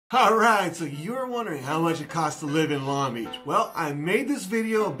Alright, so you're wondering how much it costs to live in Long Beach. Well, I made this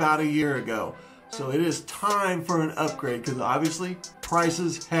video about a year ago, so it is time for an upgrade because obviously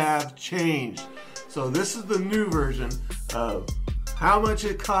prices have changed. So this is the new version of how much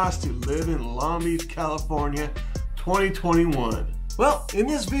it costs to live in Long Beach, California, 2021. Well, in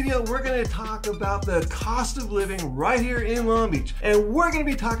this video, we're going to talk about the cost of living right here in Long Beach. And we're going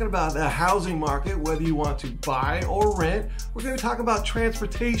to be talking about the housing market, whether you want to buy or rent. We're going to talk about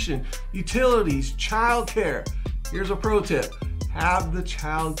transportation, utilities, childcare. Here's a pro tip. Have the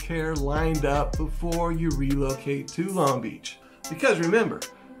childcare lined up before you relocate to Long Beach. Because remember,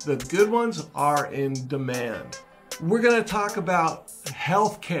 the good ones are in demand. We're going to talk about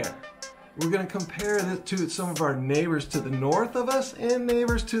healthcare. We're going to compare this to some of our neighbors to the north of us and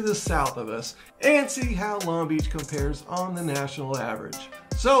neighbors to the south of us and see how Long Beach compares on the national average.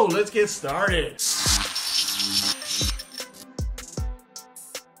 So let's get started.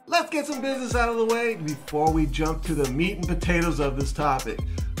 Let's get some business out of the way before we jump to the meat and potatoes of this topic.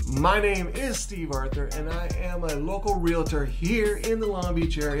 My name is Steve Arthur and I am a local realtor here in the Long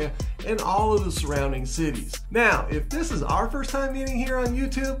Beach area and all of the surrounding cities. Now, if this is our first time meeting here on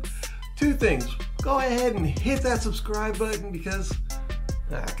YouTube, two things. Go ahead and hit that subscribe button because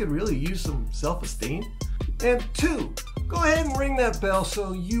I could really use some self-esteem. And two, go ahead and ring that bell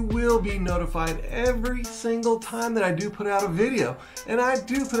so you will be notified every single time that I do put out a video. And I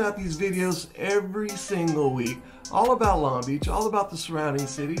do put out these videos every single week, all about Long Beach, all about the surrounding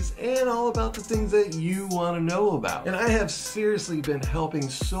cities, and all about the things that you want to know about. And I have seriously been helping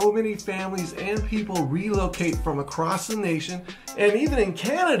so many families and people relocate from across the nation and even in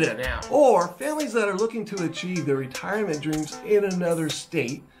Canada now, or families that are looking to achieve their retirement dreams in another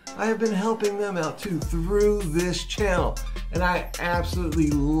state. I have been helping them out too through this channel, and I absolutely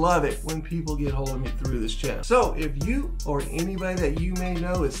love it when people get hold of me through this channel. So if you or anybody that you may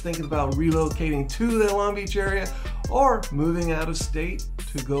know is thinking about relocating to the Long Beach area or moving out of state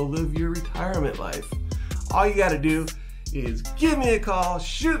to go live your retirement life, all you got to do is give me a call,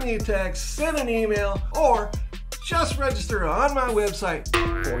 shoot me a text, send an email, or just register on my website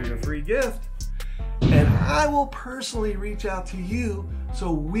for your free gift. And I will personally reach out to you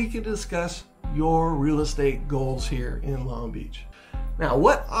so we can discuss your real estate goals here in Long Beach. Now,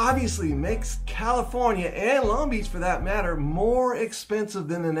 what obviously makes California and Long Beach for that matter more expensive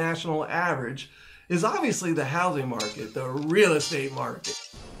than the national average is obviously the housing market, the real estate market.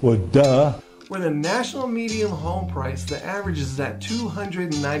 Well, duh. Where the national median home price, the average is at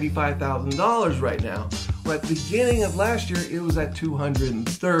 $295,000 right now. Where at the beginning of last year, it was at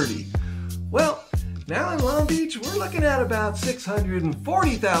 $230,000. Well, now in Long Beach, we're looking at about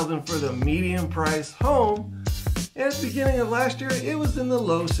 $640,000 for the median price home. And at the beginning of last year, it was in the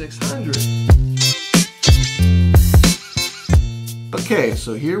low 600s. Okay,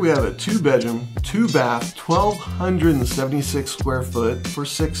 so here we have a 2-bedroom, 2-bath, 1,276 square foot for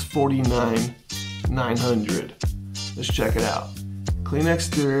 $649,900. Let's check it out. Clean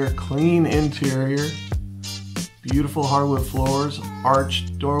exterior, clean interior, beautiful hardwood floors,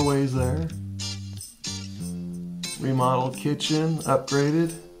 arched doorways there. Remodeled kitchen,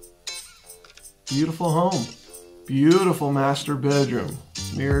 upgraded. Beautiful home. Beautiful master bedroom.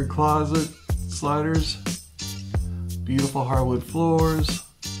 Mirrored closet, sliders. Beautiful hardwood floors.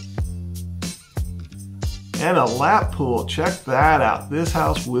 And a lap pool. Check that out. This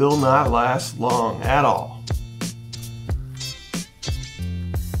house will not last long at all.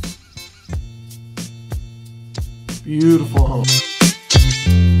 Beautiful home.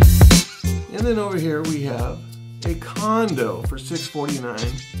 And then over here we have a condo for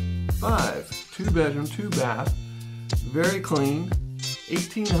 $649,500, 2-bedroom, 2-bath, very clean,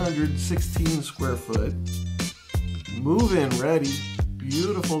 1,816 square foot, move-in ready,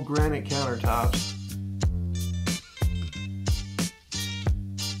 beautiful granite countertops.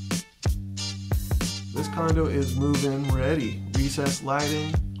 This condo is move-in ready, recessed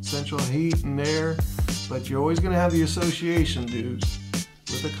lighting, central heat and air, but you're always going to have the association dues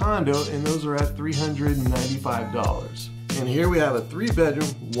with a condo, and those are at $395. And here we have a 3-bedroom,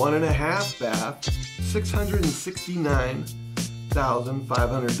 1.5 bath,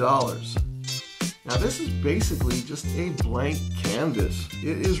 $669,500. Now this is basically just a blank canvas.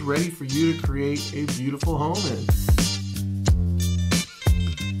 It is ready for you to create a beautiful home in.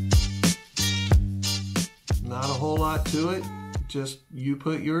 Not a whole lot to it, just you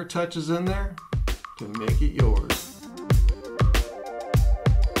put your touches in there to make it yours.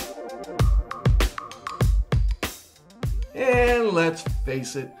 And let's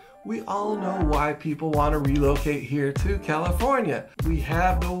face it, we all know why people want to relocate here to California. We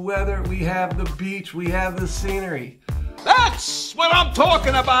have the weather, we have the beach, we have the scenery. That's what I'm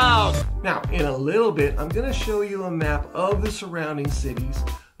talking about! Now, in a little bit, I'm going to show you a map of the surrounding cities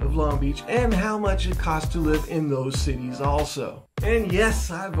of Long Beach and how much it costs to live in those cities also. And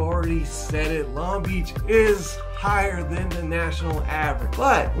yes, I've already said it, Long Beach is higher than the national average.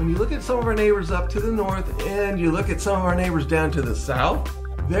 But when you look at some of our neighbors up to the north and you look at some of our neighbors down to the south,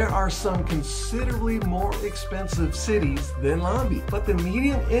 there are some considerably more expensive cities than Long Beach. But the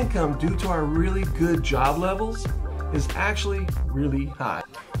median income, due to our really good job levels, is actually really high.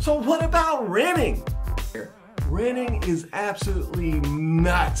 So what about renting? Renting is absolutely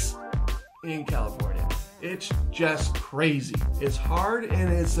nuts in California. It's just crazy. It's hard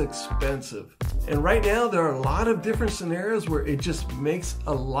and it's expensive. And right now there are a lot of different scenarios where it just makes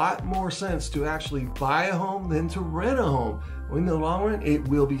a lot more sense to actually buy a home than to rent a home. In the long run, it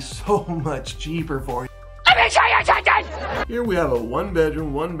will be so much cheaper for you. Here we have a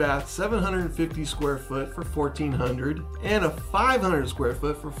 1-bedroom, 1-bath, 750 square foot for $1,400 and a 500 square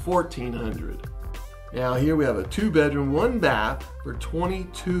foot for $1,400. Now here we have a 2-bedroom, 1-bath for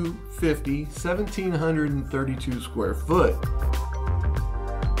 $2,250, 1,732 square foot.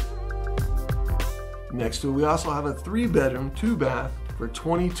 Next to it, we also have a 3-bedroom, 2-bath for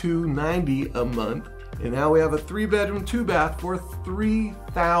 $2,290 a month. And now we have a 3-bedroom, 2-bath for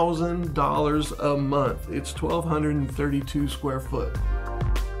 $3,000 a month. It's 1,232 square foot.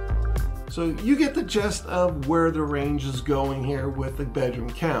 So you get the gist of where the range is going here with the bedroom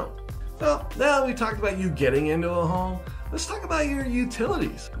count. So now that we talked about you getting into a home, let's talk about your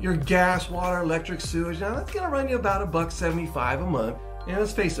utilities. Your gas, water, electric, sewage. Now that's gonna run you about $1.75 a month. And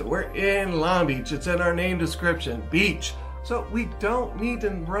let's face it, we're in Long Beach. It's in our name description, beach. So we don't need to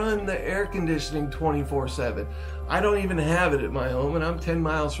run the air conditioning 24/7. I don't even have it at my home and I'm 10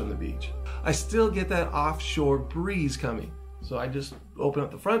 miles from the beach. I still get that offshore breeze coming. So I just open up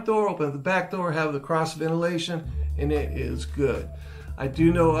the front door, open up the back door, have the cross ventilation, and it is good. I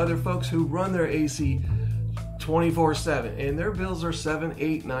do know other folks who run their AC 24/7 and their bills are $700,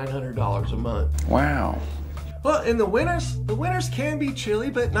 $800, $900 a month. Wow. Well, in the winters can be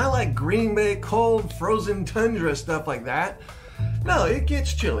chilly, but not like Green Bay cold, frozen tundra, stuff like that. No, it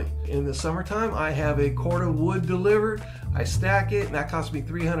gets chilly. In the summertime, I have a cord of wood delivered. I stack it, and that cost me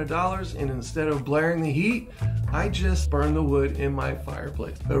 $300. And instead of blaring the heat, I just burn the wood in my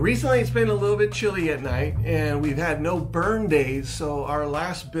fireplace. But recently, it's been a little bit chilly at night, and we've had no burn days, so our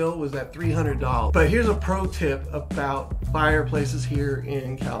last bill was at $300. But here's a pro tip about fireplaces here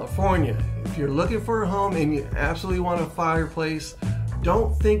in California. If you're looking for a home and you absolutely want a fireplace,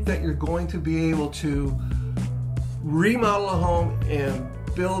 don't think that you're going to be able to remodel a home and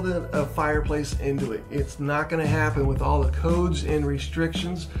build a fireplace into it. It's not going to happen with all the codes and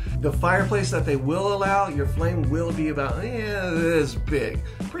restrictions. The fireplace that they will allow, your flame will be about this big.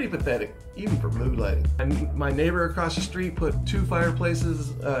 Pretty pathetic, even for mood lighting. And my neighbor across the street put 2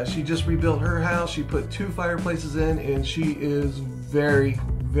 fireplaces. She just rebuilt her house. She put 2 fireplaces in and she is very,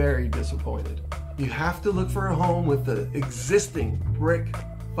 very disappointed. You have to look for a home with the existing brick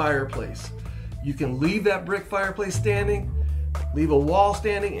fireplace. You can leave that brick fireplace standing, leave a wall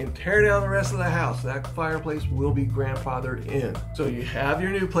standing, and tear down the rest of the house. That fireplace will be grandfathered in. So you have your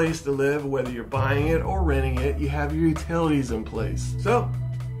new place to live, whether you're buying it or renting it, you have your utilities in place. So,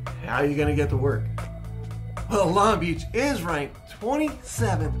 how are you gonna get to work? Well, Long Beach is ranked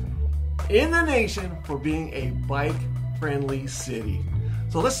 27th in the nation for being a bike-friendly city.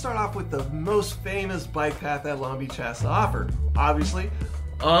 So let's start off with the most famous bike path that Long Beach has to offer. Obviously,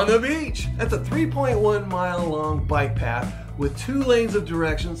 on the beach. That's a 3.1 mile long bike path with 2 lanes of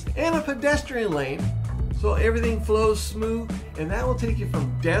directions and a pedestrian lane. So everything flows smooth, and that will take you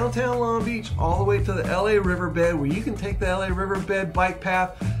from downtown Long Beach all the way to the LA riverbed, where you can take the LA riverbed bike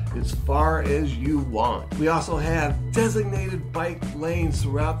path as far as you want. We also have designated bike lanes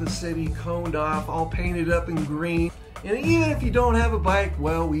throughout the city, coned off, all painted up in green. And even if you don't have a bike,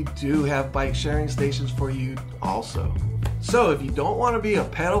 well, we do have bike sharing stations for you also. So if you don't want to be a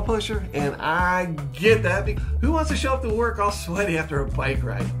pedal pusher, and I get that, because who wants to show up to work all sweaty after a bike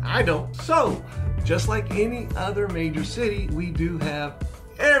ride? I don't. So just like any other major city, we do have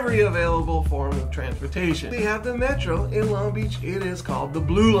every available form of transportation. We have the metro in Long Beach. It is called the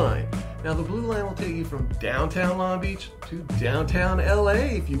Blue Line. Now the Blue Line will take you from downtown Long Beach to downtown LA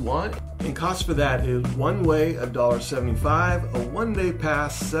if you want. And cost for that is one way $1.75, a 1-day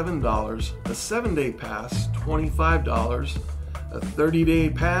pass $7, a 7-day pass $25, a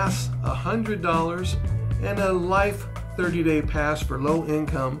 30-day pass $100, and a life 30-day pass for low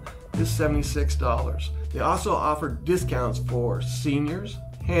income is $76. They also offer discounts for seniors,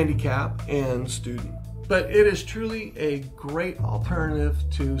 handicap, and student. But it is truly a great alternative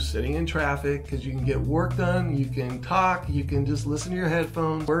to sitting in traffic because you can get work done, you can talk, you can just listen to your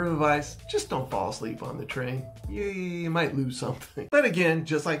headphones. Word of advice, just don't fall asleep on the train. You might lose something. But again,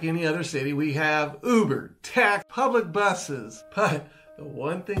 just like any other city, we have Uber, taxi, public buses. But the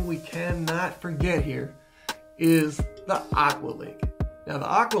one thing we cannot forget here is the Aqualink. Now, the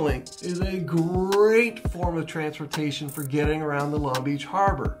Aqualink is a great form of transportation for getting around the Long Beach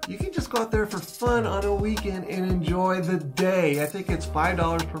Harbor. You can just go out there for fun on a weekend and enjoy the day. I think it's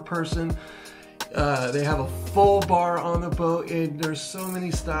 $5 per person. They have a full bar on the boat, and there's so many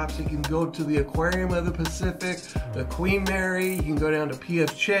stops. You can go to the Aquarium of the Pacific, the Queen Mary, you can go down to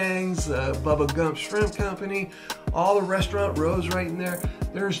P.F. Chang's, Bubba Gump Shrimp Company, all the restaurant rows right in there.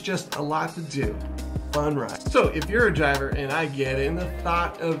 There's just a lot to do. Fun ride. So if you're a driver, and I get it, and the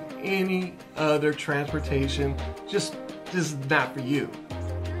thought of any other transportation just is not for you.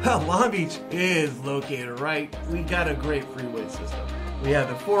 Well, Long Beach is located right. We got a great freeway system. We have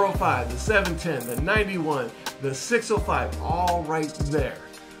the 405, the 710, the 91, the 605, all right there.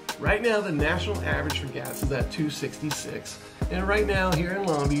 Right now, the national average for gas is at $2.66. And right now here in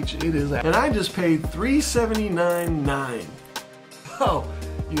Long Beach, it is at, and I just paid $379.9. Oh,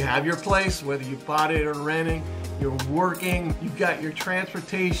 you have your place, whether you bought it or renting, you're working, you've got your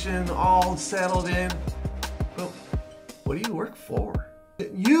transportation all settled in. But what do you work for?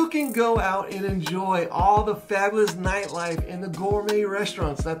 You can go out and enjoy all the fabulous nightlife and the gourmet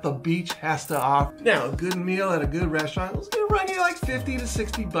restaurants that the beach has to offer. Now, a good meal at a good restaurant is going to run you like 50 to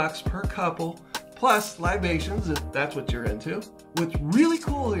 60 bucks per couple, plus libations if that's what you're into. What's really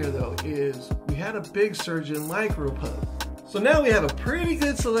cool here though is we had a big surge in micropub. So now we have a pretty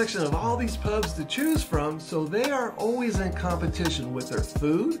good selection of all these pubs to choose from, so they are always in competition with their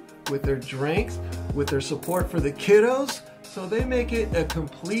food, with their drinks, with their support for the kiddos. So they make it a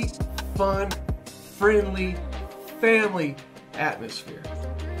complete, fun, friendly, family atmosphere.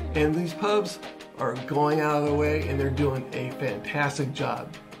 And these pubs are going out of the way and they're doing a fantastic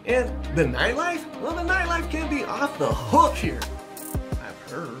job. And the nightlife? Well, the nightlife can be off the hook here, I've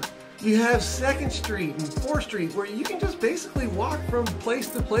heard. You have 2nd Street and 4th Street where you can just basically walk from place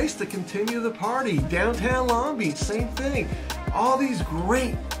to place to continue the party. Downtown Long Beach, same thing. All these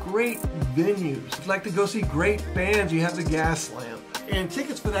great venues. If you'd like to go see great bands, you have the Gas Slam. And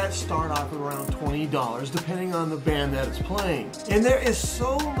tickets for that start off at around $20 depending on the band that is playing. And there is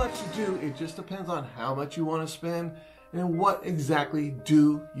so much to do, it just depends on how much you want to spend and what exactly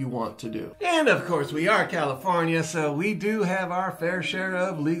do you want to do. And of course, we are California, so we do have our fair share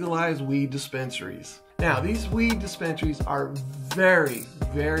of legalized weed dispensaries. Now, these weed dispensaries are very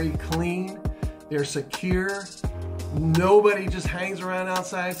clean. They're secure. Nobody just hangs around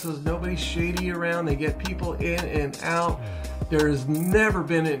outside, so there's nobody shady around. They get people in and out. There has never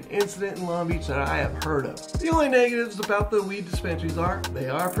been an incident in Long Beach that I have heard of. The only negatives about the weed dispensaries are they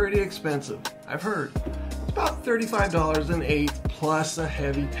are pretty expensive. I've heard. It's about $35 an eighth plus a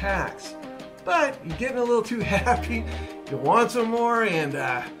heavy tax. But you're getting a little too happy, you want some more, and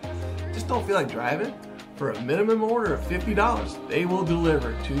just don't feel like driving. For a minimum order of $50, they will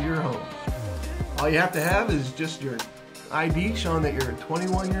deliver to your home. All you have to have is just your ID showing that you're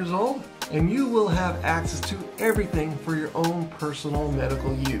 21 years old, and you will have access to everything for your own personal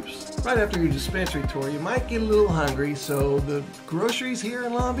medical use. Right after your dispensary tour, you might get a little hungry, so the groceries here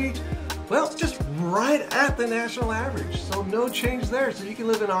in Long Beach, well, just right at the national average. So no change there. So you can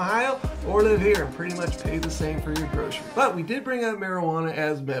live in Ohio or live here and pretty much pay the same for your groceries. But we did bring up marijuana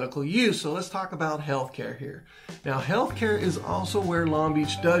as medical use, so let's talk about healthcare here. Now, healthcare is also where Long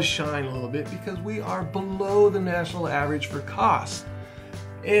Beach does shine a little bit because we are below the national average for costs.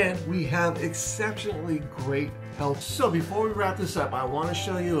 And we have exceptionally great health. So before we wrap this up, I want to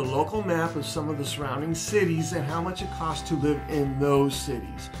show you a local map of some of the surrounding cities and how much it costs to live in those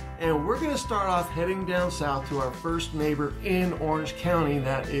cities. And we're going to start off heading down south to our first neighbor in Orange County,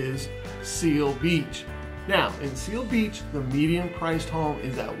 that is Seal Beach. Now, in Seal Beach, the median priced home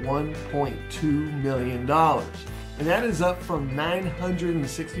is at $1.2 million. And that is up from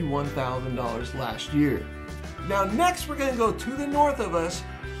 $961,000 last year. Now next we're going to go to the north of us,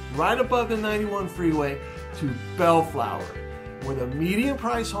 right above the 91 freeway, to Bellflower, where the median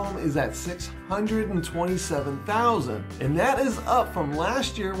price home is at $627,000, and that is up from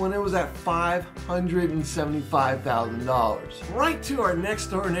last year when it was at $575,000. Right to our next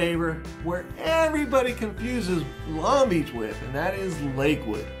door neighbor, where everybody confuses Long Beach with, and that is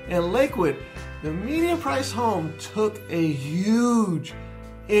Lakewood. In Lakewood, the median price home took a huge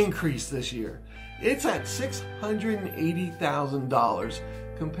increase this year. It's at $680,000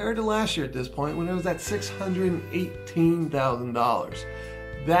 compared to last year at this point when it was at $618,000.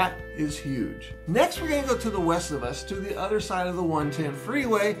 That is huge. Next, we're going to go to the west of us, to the other side of the 110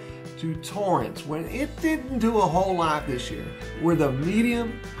 freeway, to Torrance, when it didn't do a whole lot this year, where the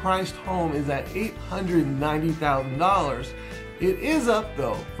median priced home is at $890,000. It is up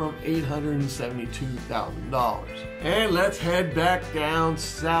though from $872,000. And let's head back down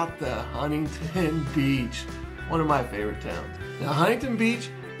south to Huntington Beach, one of my favorite towns. Now, Huntington Beach,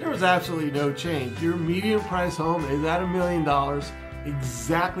 there was absolutely no change. Your median price home is at $1 million,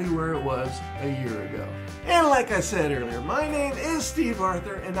 exactly where it was a year ago. And like I said earlier, my name is Steve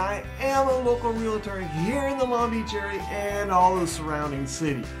Arthur, and I am a local realtor here in the Long Beach area and all the surrounding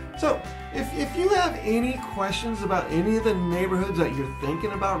city. So if you have any questions about any of the neighborhoods that you're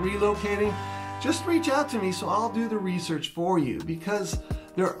thinking about relocating, just reach out to me so I'll do the research for you, because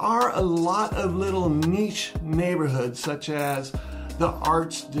there are a lot of little niche neighborhoods such as the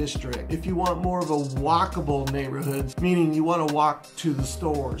Arts District. If you want more of a walkable neighborhood, meaning you want to walk to the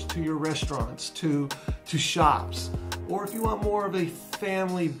stores, to your restaurants, to shops, or if you want more of a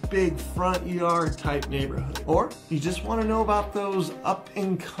family big front yard type neighborhood, or you just want to know about those up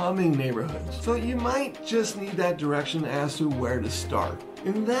and coming neighborhoods. So you might just need that direction as to where to start.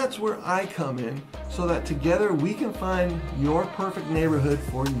 And that's where I come in, so that together we can find your perfect neighborhood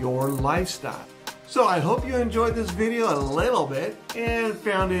for your lifestyle. So I hope you enjoyed this video a little bit and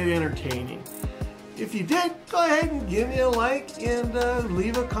found it entertaining. If you did, go ahead and give me a like and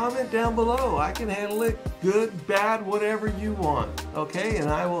leave a comment down below. I can handle it good, bad, whatever you want, okay? And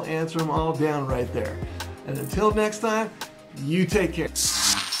I will answer them all down right there. And until next time, you take care.